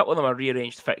think a couple of them are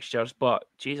rearranged fixtures, but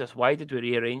Jesus, why did we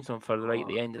rearrange them for right at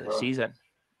the end of the season?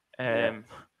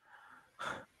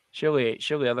 Surely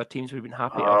other teams would have been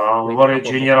happy. I'm worried,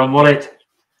 Junior. I'm worried.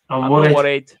 I'm not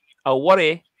worried. I'll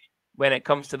worry when it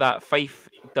comes to that Fife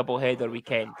double-header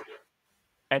weekend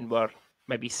and we're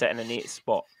maybe sitting in 8th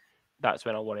spot. That's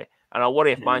when I'll worry. And I'll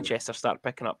worry if Manchester start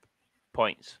picking up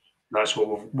points. That's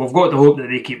what we've got to hope that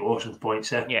they keep losing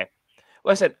points. Yeah.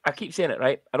 Listen, I keep saying it,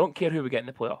 right? I don't care who we get in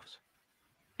the playoffs,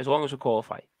 as long as we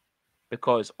qualify.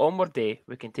 Because onward day,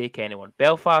 we can take anyone.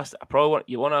 Belfast,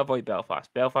 you want to avoid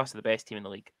Belfast. Belfast are the best team in the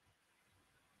league.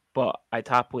 But I'd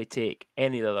happily take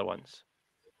any of the other ones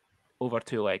over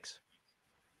 2 legs.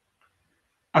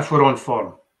 If we're on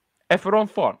form. If we're on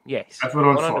form, yes. If we're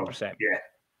on 100%. Form, yeah.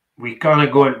 We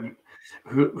can't go in.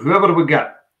 Whoever we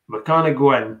get, we can't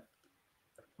go in.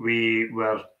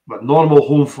 We're normal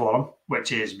home form, which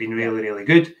has been really, really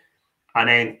good, and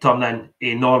then turn in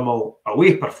a normal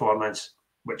away performance,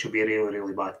 which will be really,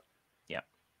 really bad. Yeah.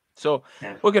 So,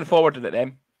 looking forward to it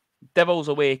then. Devils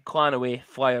away, Clan away,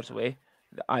 Flyers away.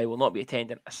 I will not be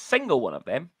attending a single one of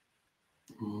them.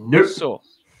 Nope. So,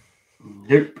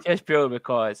 just purely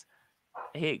because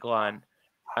I hate Clan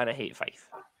and I hate Fife.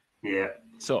 Yeah.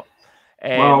 So,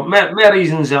 well, my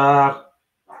reasons are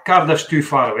Cardiff's too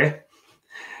far away.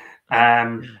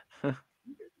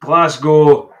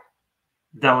 Glasgow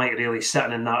don't like really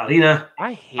sitting in that arena.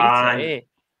 I hate it.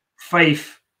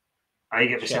 Fife, I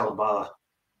get myself in bother.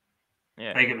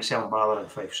 Yeah. I get myself in bother in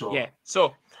Fife. So yeah.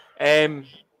 So,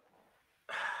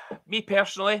 me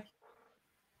personally,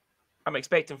 I'm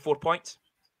expecting 4 points.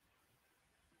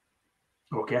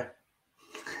 Okay.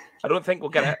 I don't think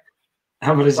we'll get it.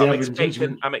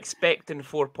 I'm expecting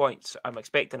 4 points. I'm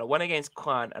expecting a win against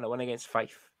Clan and a win against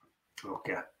Fife.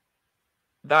 Okay.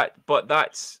 But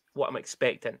that's what I'm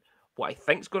expecting. What I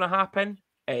think's going to happen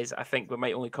is I think we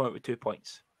might only come out with 2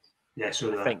 points. Yeah,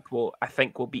 so I think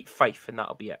we'll beat Fife and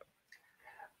that'll be it.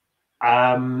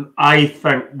 I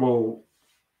think we'll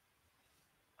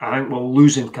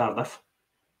lose in Cardiff.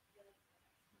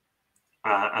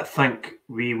 I think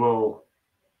we will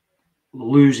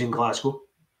lose in Glasgow,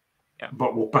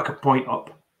 but we'll pick a point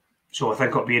up. So I think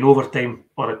it'll be an overtime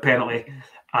or a penalty, and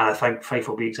I think Fife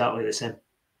will be exactly the same.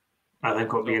 I think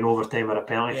it'll be an overtime or a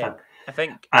penalty thing. I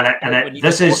think,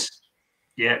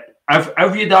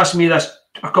 If you'd asked me this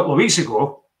a couple of weeks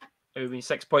ago, it would be a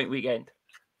 6 point weekend.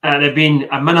 It'd have been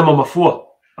a minimum of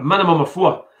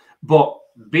 4. But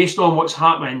based on what's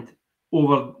happened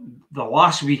over the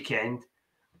last weekend,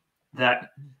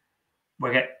 that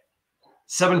we get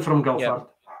 7 from Guildford,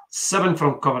 7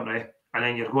 from Coventry, and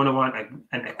then you're going to want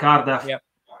into Cardiff,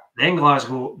 then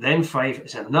Glasgow, then Fife.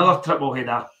 It's another triple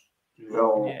header.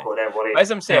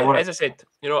 As I said,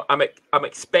 I'm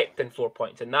expecting 4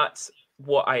 points, and that's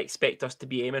what I expect us to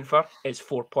be aiming for is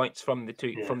 4 points from the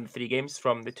 3 games,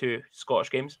 from the 2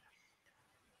 Scottish games.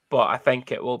 But I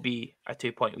think it will be a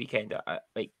 2 point weekend.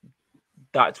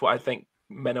 that's what I think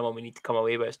minimum we need to come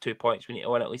away with is 2 points. We need to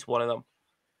win at least one of them.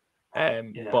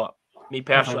 But me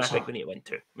personally, I think we need to win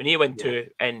 2. We need to win 2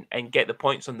 and get the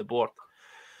points on the board.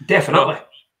 Definitely.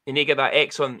 You need to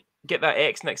get that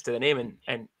X next to the name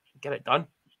and get it done.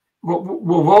 Well,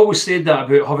 we've always said that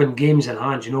about having games in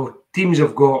hand. You know, teams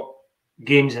have got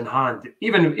games in hand.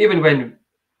 Even when,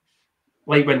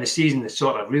 like when the season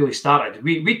sort of really started,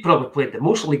 we probably played the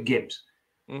most league games.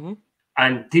 Mm-hmm.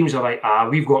 And teams are like,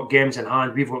 we've got games in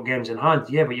hand, we've got games in hand.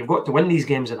 Yeah, but you've got to win these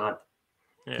games in hand.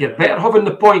 Yeah. You're better having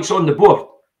the points on the board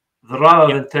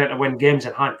rather than trying to win games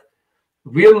in hand.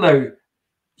 We're now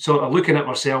sort of looking at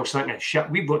ourselves thinking,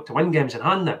 shit, we've got to win games in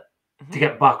hand now to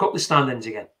get back up the standings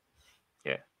again.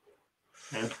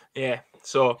 Yeah.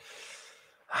 So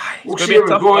we'll see how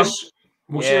it goes.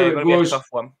 We'll see how it goes. Be a tough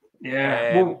one.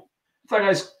 Yeah. Well, thing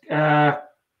is,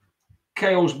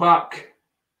 Kyle's back.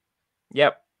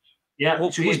 Yep. Yeah.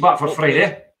 Hopefully, so he's back for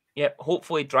Friday. Yep.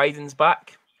 Hopefully Dryden's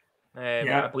back.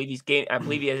 I believe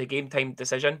he has a game time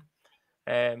decision.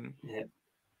 Yeah.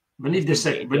 We need the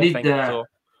six. We need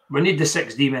the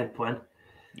 6D men playing.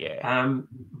 Yeah.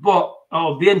 But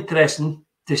it'll be interesting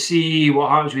to see what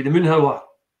happens with the Moonhauer.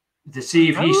 To see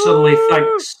if he suddenly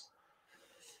thinks.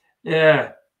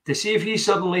 Yeah. To see if he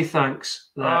suddenly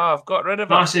thinks that I've got rid of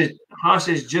it. Haas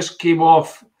just came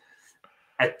off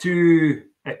a two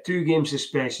game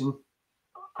suspension.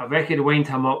 I reckon to wind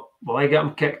him up. Will I get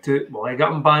him kicked out? Will I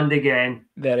get him banned again?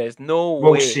 There is no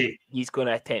way he's going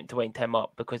to attempt to wind him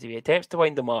up, because if he attempts to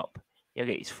wind him up, he'll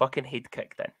get his fucking head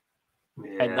kicked in.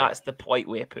 Yeah. And that's the polite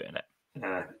way of putting it.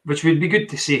 Which would be good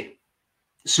to see.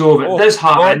 So if it does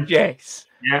happen, yes.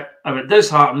 Yeah, if it does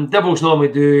happen, Devils normally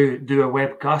do a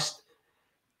webcast.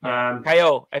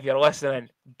 Kyle, if you're listening,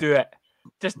 do it.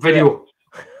 Just do video.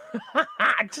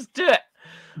 It. Just do it.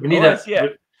 We need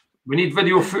it. We need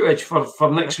video footage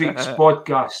for next week's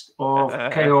podcast of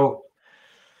Kyle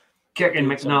kicking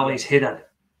McNally's head in.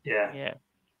 Yeah. Yeah.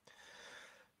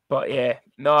 But yeah,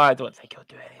 no, I don't think he'll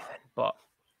do anything. But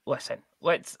listen,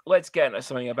 let's get into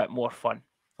something a bit more fun.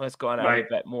 Let's go on a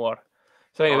bit more.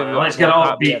 Let's get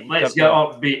upbeat. Let's get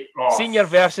upbeat. Oh. Senior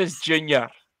versus junior.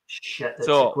 Shit.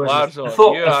 So, Larzo, I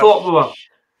thought we were.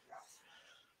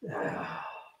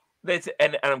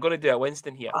 And I'm going to do a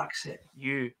Winston here. Accent.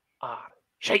 You are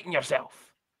shiting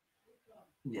yourself.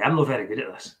 Yeah, I'm not very good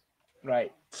at this.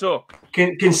 Right. So,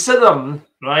 considering,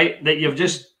 right, that you've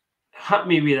just hit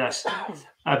me with this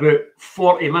about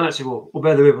 40 minutes ago. Oh,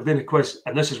 by the way, we're doing a quiz,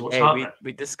 and this is what's happening.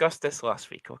 We discussed this last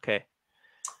week, okay?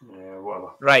 Yeah,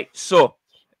 whatever. Right. So,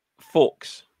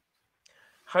 folks,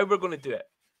 how we're going to do it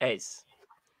is,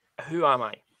 who am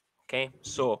I? Okay,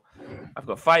 so I've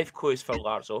got 5 clues for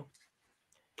Larzo.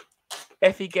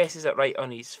 If he guesses it right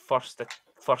on his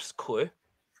first clue,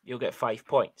 you'll get 5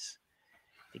 points.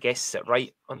 If he guesses it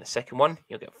right on the second one,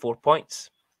 you'll get 4 points.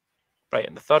 Right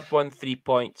on the third one, 3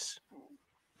 points.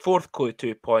 Fourth clue,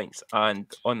 2 points. And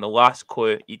on the last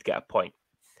clue, you'd get a point.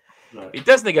 Right. If he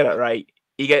doesn't get it right,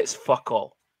 he gets fuck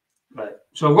all. Right.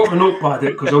 So I've got my notepad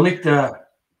out because I'll need to.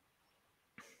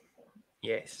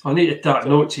 Yes. I'll need to take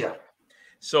notes here.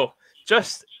 So,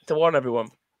 just to warn everyone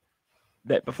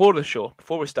that before the show,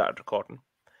 before we started recording,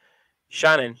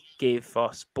 Shannon gave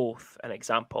us both an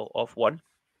example of one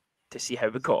to see how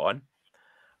we got on.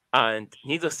 And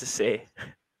needless to say,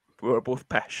 we were both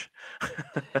pish.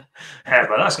 Yeah,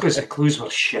 but that's because the clues were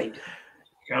shite.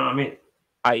 You know what I mean?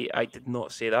 I did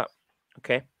not say that,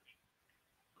 okay?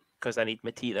 Because I need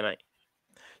my tea tonight.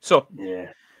 So, yeah.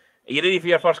 Are you ready for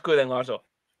your first clue then, Larzo?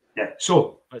 Yeah.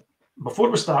 So, before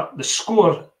we start, the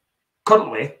score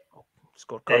currently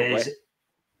is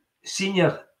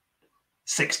senior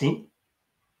 16,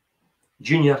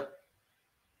 junior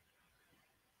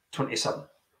 27.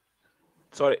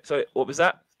 Sorry, what was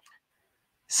that?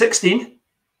 16.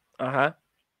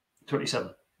 27.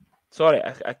 Sorry,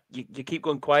 you keep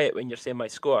going quiet when you're saying my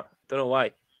score. Don't know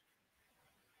why.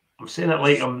 I'm saying it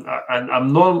like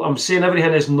I'm saying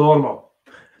everything is normal.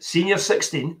 Senior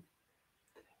 16,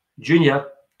 junior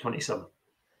 27.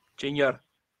 Junior,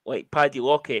 like Paddy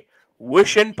Lockie,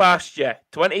 whooshing past you,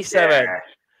 27.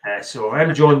 Yeah. So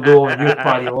I'm John Doe and you're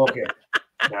Paddy Lockie.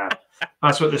 Yeah.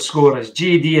 That's what the score is.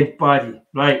 JD and Paddy.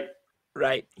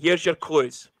 Right. Here's your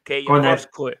clues. Okay, your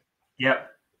first clue. Yep.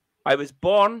 I was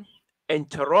born in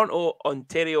Toronto,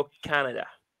 Ontario, Canada.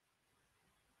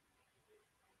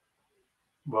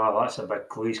 Wow, that's a big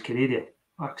clue. He's Canadian.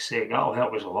 Fuck's sake, that'll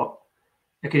help us a lot.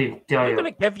 I can even tell you. I'm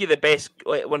going to give you the best,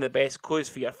 one of the best clues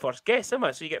for your first guess, am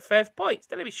I? So you get 5 points.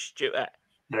 Don't be stupid.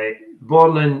 Right.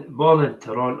 Born in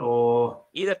Toronto.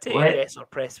 Either take a guess or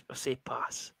say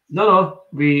pass. No.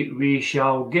 We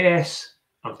shall guess.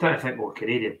 I'm trying to think what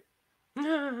Canadian.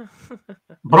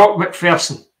 Brock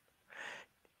McPherson.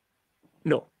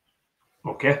 No.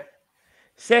 Okay.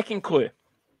 Second clue.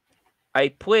 I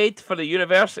played for the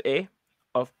University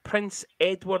of Prince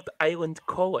Edward Island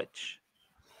College.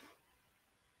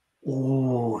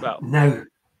 Oh, Well, no.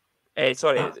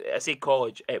 Sorry, I say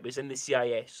college. It was in the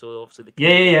CIS, so obviously the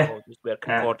Yeah. college was where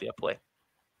Concordia play.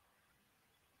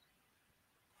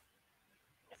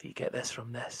 If you get this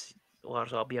from this,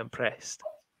 Lars, I'll be impressed.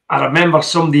 I remember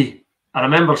somebody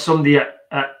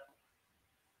at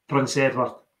Prince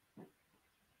Edward.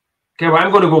 Okay, well,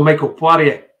 I'm going to go Michael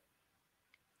Poirier.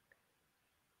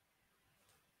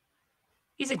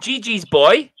 He's a GG's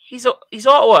boy. He's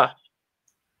Ottawa.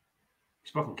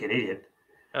 He's fucking Canadian.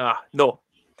 No.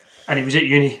 And he was at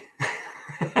uni.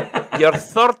 Your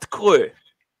third clue.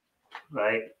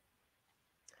 Right.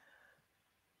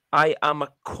 I am a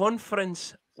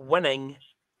conference winning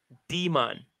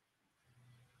D-man.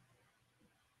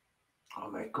 Oh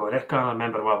my God, I can't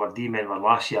remember what our D-men were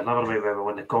last year. Never mind when we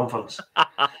won the conference.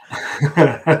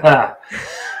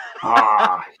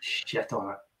 Shit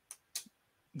on it.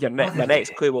 The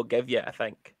next clue will give you, I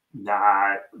think.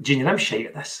 Nah, Junior, I'm shite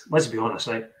at this. Let's be honest,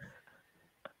 right?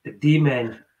 The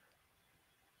D-men,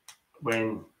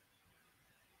 when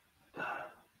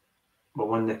we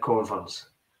won the conference.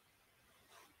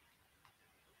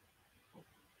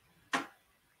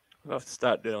 We'll have to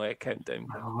start doing like a countdown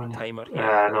timer here.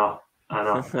 I know.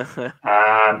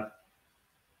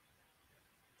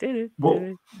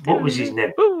 What was his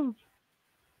name?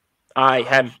 Aye,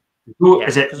 him.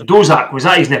 Is it Dozak? Was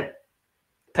that his name?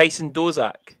 Tyson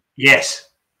Dozak? Yes.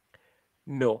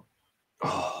 No.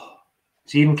 Oh,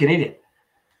 is he even Canadian?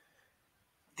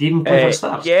 Did he even play for the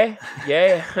Stars? Yeah.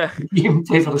 Did he even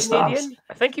play for the Stars?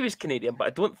 I think he was Canadian, but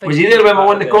I don't think... Was he there when we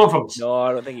won the conference? No,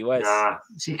 I don't think he was. Nah.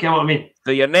 See, you know what I mean?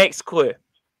 So your next clue.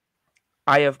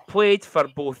 I have played for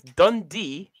both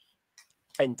Dundee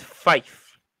and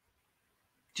Fife.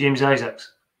 James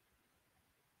Isaacs.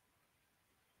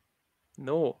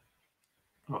 No.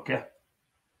 Okay.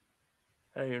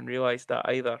 I didn't even realise that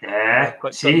either. Yeah,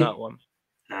 see? On that one.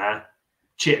 Nah.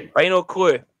 Cheating. Final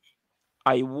clue.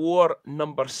 I wore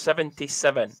number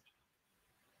 77.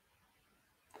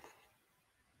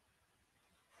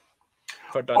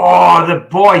 For Dundee. Oh, the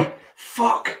boy.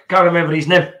 Fuck. Can't remember his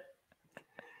name.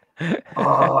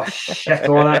 Oh, shit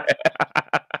on it.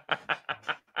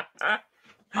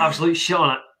 Absolute shit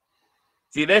on it.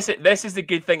 See, this is the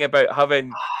good thing about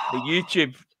having the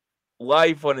YouTube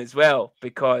live one as well,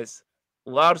 because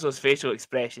Lars's facial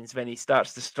expressions when he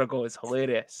starts to struggle is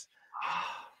hilarious.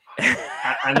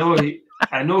 I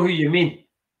know who you mean.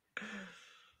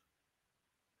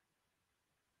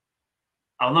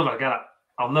 I'll never get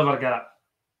it.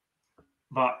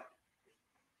 But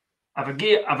if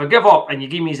I give up and you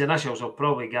give me his initials, I'll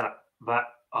probably get it. But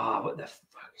what the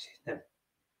fuck is his name?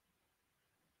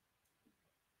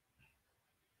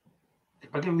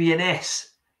 If I give me an S.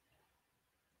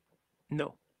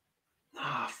 No.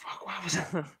 Fuck, what was it?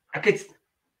 I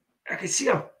could see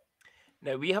him.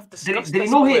 Now we have discussed did he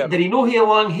know he had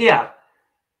long hair?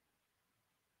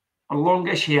 Or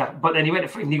longish hair, but then he went to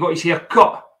fight and he got his hair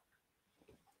cut.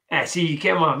 See, you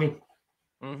get what I mean?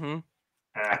 Mm-hmm.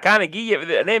 I can't give you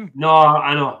the name. No,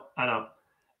 I know.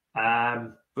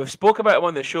 We've spoke about him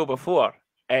on the show before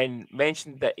and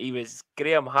mentioned that he was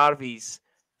Graham Harvey's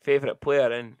favourite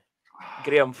player, and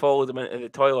Graham followed him into the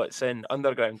toilets in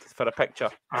Underground for a picture.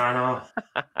 I know.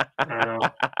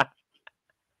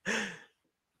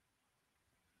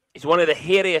 He's one of the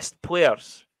hairiest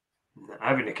players.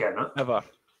 I wouldn't care, no. Ever.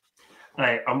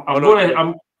 Right, I'm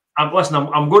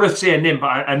going to say a name, but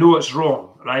I know it's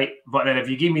wrong, right? But then if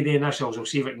you give me the initials, I'll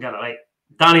see if I can get it right.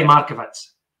 Danny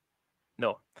Markovitz.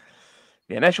 No.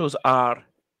 The initials are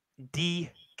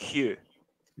DQ.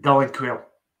 Dylan Quayle.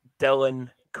 Dylan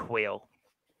Quayle.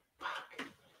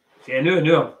 Yeah, I knew him.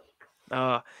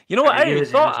 You know what? I really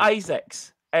thought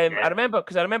Isaacs. I remember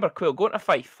Quayle going to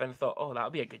Fife and thought, oh, that'll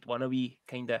be a good one. A wee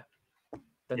kind of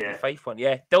the Fife one.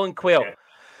 Yeah, Dylan Quayle. Yeah.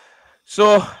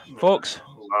 So, folks,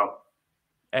 wow.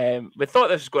 We thought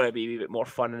this was going to be a wee bit more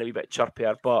fun and a wee bit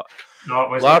chirpier, but no,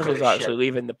 Lars was actually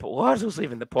leaving the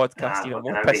podcast even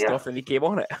more pissed off than he came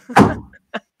on it.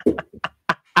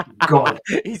 God.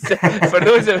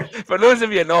 For those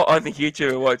of you not on the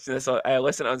YouTube and watching this,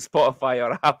 listen on Spotify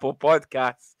or Apple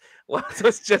Podcasts, Lars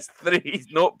was just threw his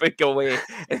notebook away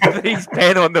and threw his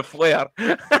pen on the flare.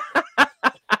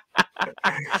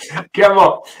 Get him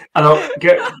up.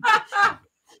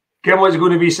 Get what's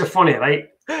going to be so funny, right?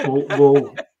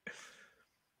 We'll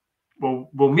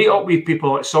meet up with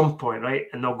people at some point, right?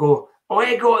 And they'll go,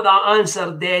 I got that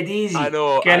answer dead easy. I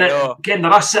know. Ken,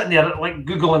 they're us sitting there like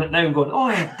Googling it now and going, oh,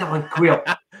 yeah, Dylan Quayle.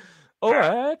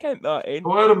 I can't that in.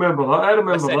 Oh, I remember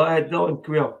that. Dylan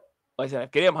Quayle. Listen,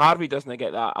 if Graham Harvey doesn't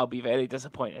get that, I'll be very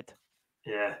disappointed.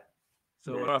 Yeah.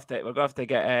 So we're gonna have to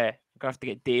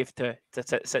get Dave to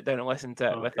sit down and listen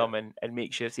to it with him and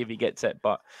make sure see if he gets it.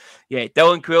 But yeah,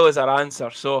 Dylan Quayle is our answer.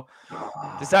 So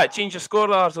does that change your score,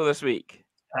 Larzo, this week?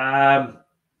 Yeah,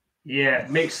 it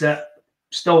makes it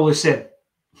still the same.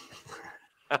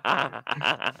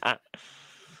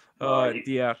 Oh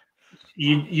dear.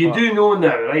 You do know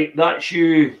now, right? That's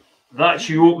you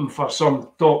open for some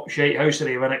top shite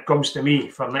housery when it comes to me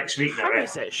for next week now. How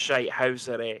is it shite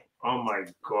housery? Oh my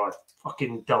god,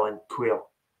 fucking Dylan Quayle.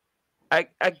 I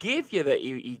gave you that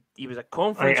he was a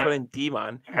conference winning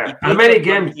D-man. How many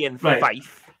games?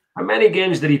 Fife. How many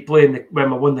games did he play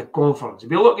when we won the conference? It'd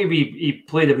be lucky if he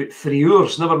played about 3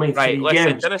 hours. Never mind 3 games.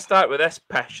 Listen, didn't I start with this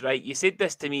pish? Right, you said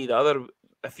this to me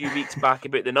a few weeks back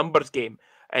about the numbers game,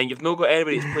 and you've not got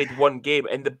anybody that's played one game,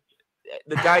 and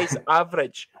the guy's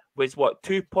average was what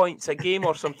 2 points a game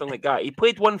or something like that. He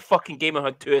played one fucking game and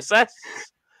had 2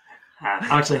 assists.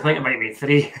 I actually think it might be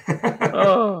 3.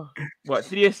 Oh, what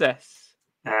 3 assists?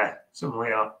 Something like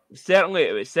that.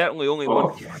 It was certainly only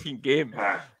one fucking game.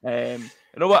 You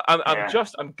know what?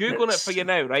 I'm googling it for you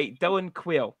now, right? Dylan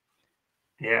Quayle.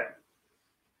 Yeah.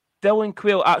 Dylan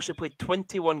Quayle actually played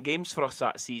 21 games for us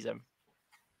that season,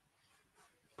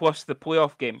 plus the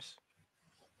playoff games.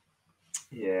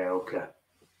 Yeah. Okay.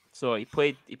 So he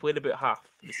played about half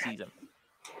the season.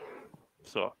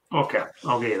 So okay,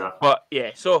 I'll give you that. But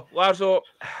yeah, so Larzo.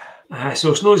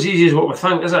 So it's not as easy as what we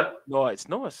think, is it? No, it's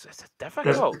not. It's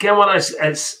difficult.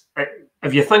 It's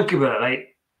if you think about it, right?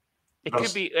 It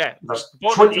could be. There's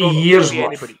 20 years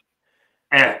worth.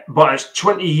 But it's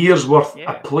 20 years worth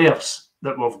of players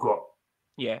that we've got.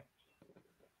 Yeah.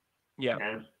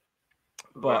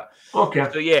 But okay.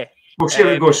 So yeah. We'll see how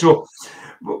it goes. So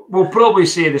we'll probably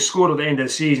say the score at the end of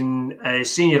the season,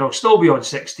 senior will still be on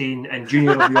 16 and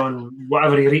junior will be on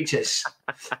whatever he reaches.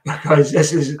 Because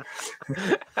this is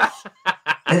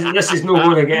not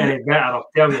going to get any better, I'll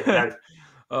tell you now.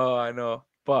 Oh, I know.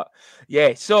 But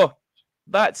yeah, so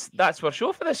that's our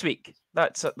show for this week.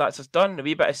 That's us done. A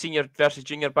wee bit of senior versus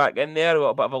junior back in there, a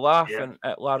little bit of a laugh and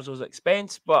at Larzo's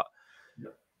expense. But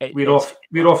we're off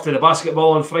to the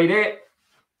basketball on Friday.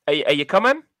 Are you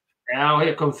coming? Yeah, I'll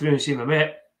here come through and see my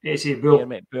mate. Hey, see Bill. Yeah,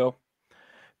 mate, Bill.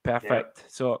 Perfect.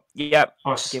 Yeah.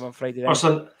 So, game on Friday then. Us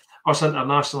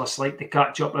internationalists like to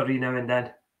catch up every now and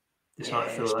then.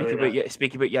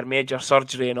 Speak about your major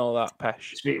surgery and all that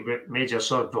pish. Speak about major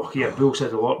surgery. Here, Bill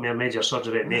said a lot more major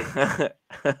surgery at me.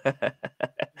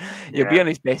 You'll be on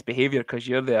his best behaviour because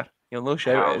you're there. You'll no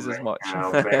shout at us as much.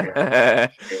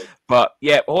 But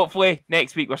yeah, hopefully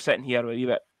next week we're sitting here with a wee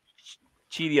bit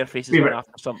cheerier faces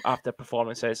on after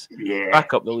performances. Yeah.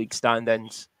 Back up the league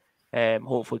standings.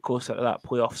 Hopefully closer to that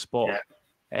playoff spot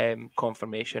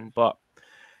confirmation. But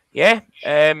yeah,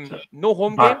 no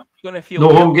home game. Gonna feel no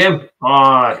home game.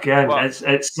 Oh, again,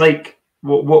 it's like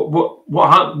what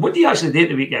happened? What do you actually do at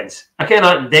the weekends? I can't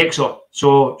Ant and Deck,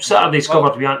 so Saturday's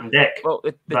covered with Ant and Deck. Well,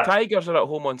 the Tigers are at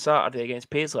home on Saturday against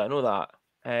Paisley. I know that.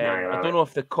 I don't know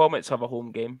if the Comets have a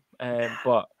home game,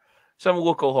 but some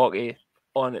local hockey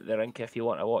on at the rink if you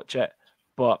want to watch it.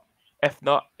 But if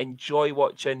not, enjoy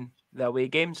watching the away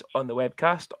games on the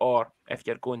webcast, or if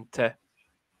you're going to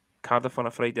Cardiff on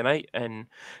a Friday night and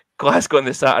Glasgow on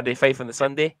the Saturday, Fife on the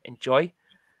Sunday, enjoy,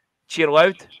 cheer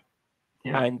loud,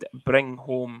 and bring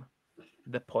home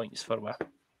the points for me.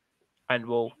 And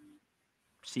we'll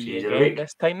see you again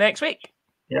this time next week.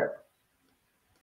 Yeah.